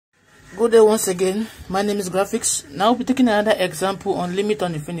Good day once again. My name is Graphics. Now we'll be taking another example on limit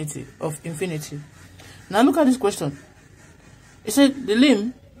on infinity of infinity. Now look at this question. It said the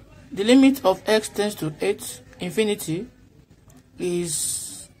limit of x tends to 8 infinity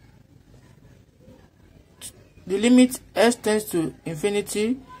is the limit s tends to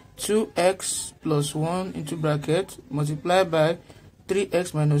infinity 2x plus 1 into bracket multiplied by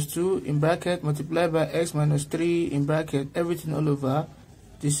 3x minus 2 in bracket multiplied by x minus 3 in bracket, everything all over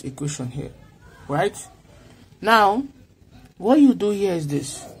this equation here, right? Now what you do here is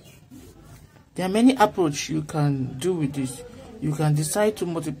this. There are many approaches you can do with this. You can decide to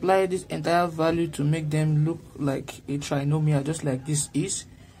multiply this entire value to make them look like a trinomial, just like this is,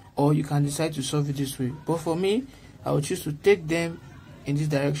 or you can decide to solve it this way. But for me, I will choose to take them in this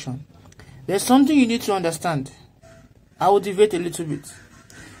direction. There's something you need to understand. I will deviate a little bit.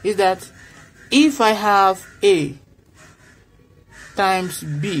 Is that if I have A times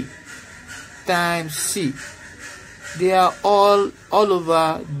B times C, they are all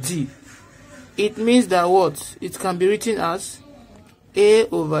over D. It means that what? It can be written as A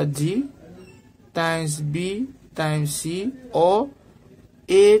over D times B times C, or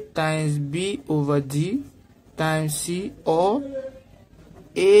A times B over D times C, or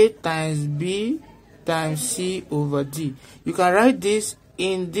A times B times C over D. You can write this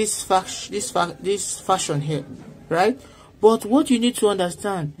in this fashion here, right? But what you need to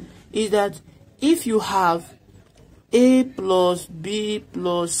understand is that if you have A plus B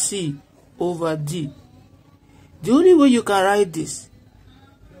plus C over D, the only way you can write this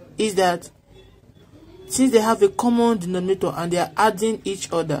is that since they have a common denominator and they are adding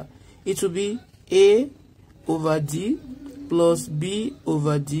each other, it will be A over D plus B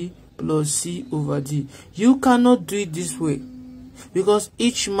over D plus C over D. You cannot do it this way because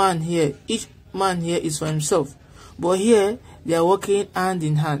each man here is for himself, but here they are working hand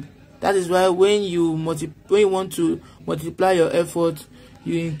in hand. That is why when you want to multiply your effort,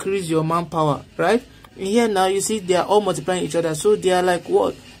 you increase your manpower, right? And here now you see they are all multiplying each other, so they are like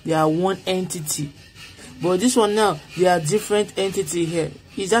what? They are one entity. But this one now, they are different entity here.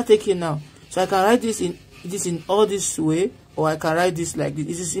 Is that taken now? So I can write this in all this way, or I can write this like this.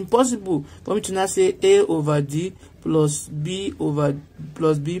 It is impossible for me to now say A over D plus B over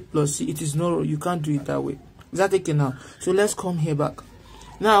plus B plus C. It is no, you can't do it that way. Is that taken now? So let's come here back.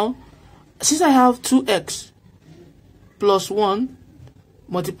 Now, since I have 2x plus 1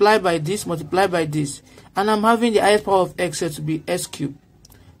 multiplied by this, and I'm having the highest power of x here to be s cubed.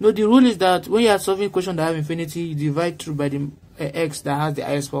 No, the rule is that when you are solving equations that have infinity, you divide through by the x that has the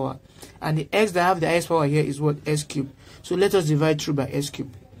highest power. And the x that have the highest power here is what? S cubed. So let us divide through by s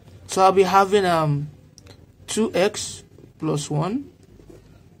cubed. So I'll be having 2x plus 1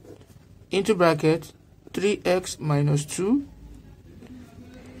 into bracket 3x minus 2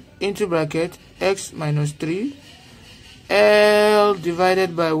 into bracket x minus 3 L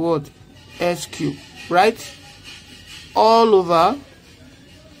divided by what? S cubed, right? All over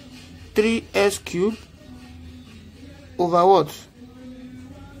 3s cubed over what?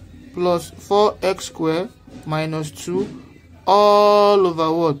 Plus 4x squared minus 2 all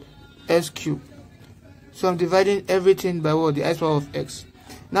over what? S cubed. So I'm dividing everything by what? The highest power of x.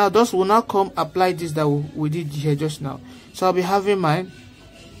 Now thus will now come apply this that we did here just now. So I'll be having my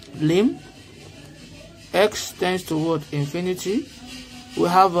lim x tends to what? Infinity. We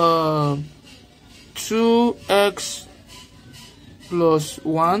have 2x plus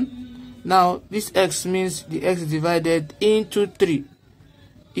 1. Now this x means the x is divided into 3.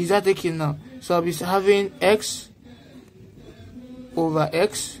 Is that taken now? So I'll be having x over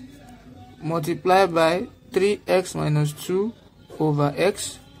x multiplied by 3x minus 2 over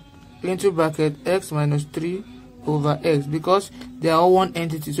x into bracket x minus 3 over x, because they are all one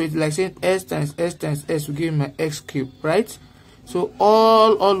entity. So it's like saying s times s times s will give me my x cubed, right? So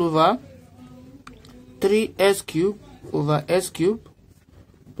all over 3s cubed over s cubed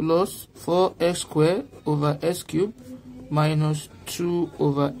plus 4x squared over s cubed minus 2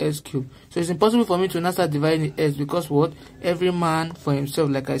 over s cubed. So it's impossible for me to now start dividing s, because what? Every man for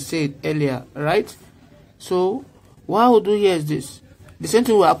himself, like I said earlier, right? So what I will do here is this. The same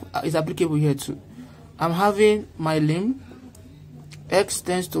thing is applicable here too. I'm having my lim x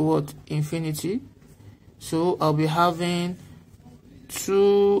tends to what? Infinity. So I'll be having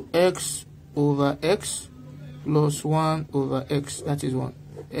 2x over x plus 1 over x. That is 1.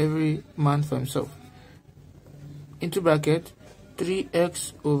 Every man for himself. Into bracket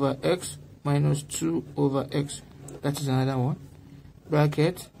 3x over x minus 2 over x. That is another one.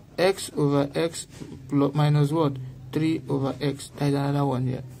 Bracket x over x plus minus what? 3 over x. That is another one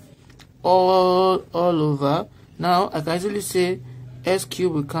here. All over. Now I can easily say S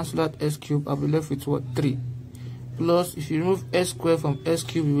cube will cancel out S cube. I'll be left with what? 3. Plus, if you remove S squared from S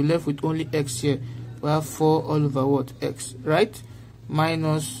cube, you'll be left with only X here. We have 4 all over what? X, right?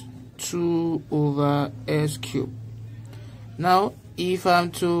 Minus 2 over S cube. Now, if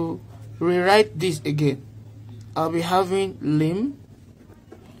I'm to rewrite this again, I'll be having lim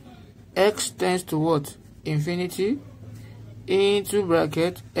x tends to what? Infinity, into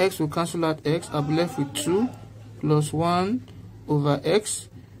bracket, x will cancel out x. I'll be left with 2 plus 1 over x,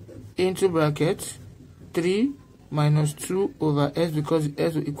 into bracket, 3 minus 2 over s, because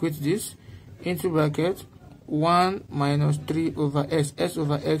s will equate this, into bracket, 1 minus 3 over s. S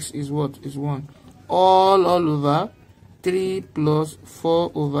over x is what? Is 1. All over 3 plus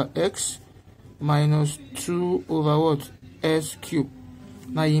 4 over x minus 2 over what? S cube.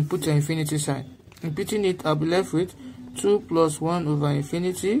 Now you input your infinity sign. Inputting it, I'll be left with 2 plus 1 over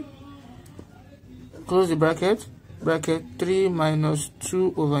infinity, close the bracket, bracket 3 minus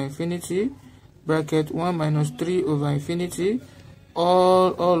 2 over infinity, bracket 1 minus 3 over infinity,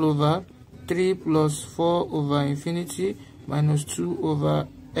 all over 3 plus 4 over infinity minus 2 over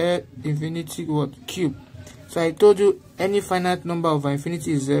infinity what? Cube. So I told you any finite number over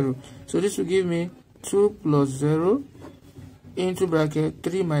infinity is 0. So this will give me 2 plus 0 into bracket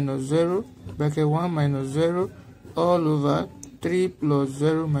 3 minus 0, bracket 1 minus 0, all over 3 plus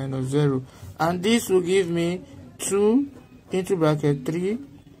 0 minus 0. And this will give me 2 into bracket 3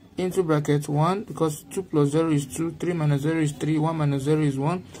 into bracket 1, because 2 plus 0 is 2, 3 minus 0 is 3, 1 minus 0 is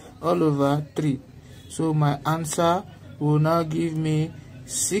 1, all over 3. So my answer will now give me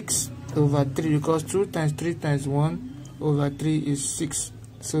 6 over 3, because 2 times 3 times 1 over 3 is 6.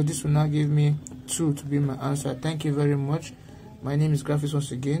 So this will now give me 2 to be my answer. Thank you very much. My name is Graphics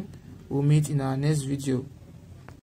once again. We'll meet in our next video.